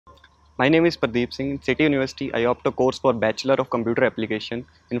My name is PARDEEP Singh. In City University, I opt a course for Bachelor of Computer Application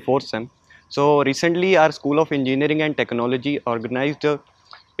in 4th SEM. So recently, our School of Engineering and Technology organized a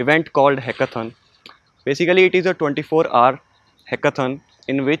event called Hackathon. Basically, it is a 24-hour hackathon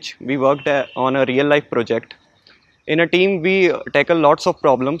in which we worked on a real-life project. In a team, we tackle lots of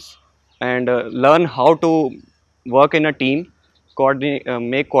problems and learn how to work in a team,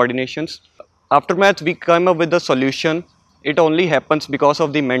 make coordinations. Aftermath, we come up with the solution. It only happens because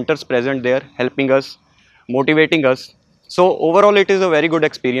of the mentors present there, helping us, motivating us. So overall, it is a very good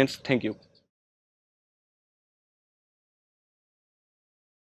experience. Thank you.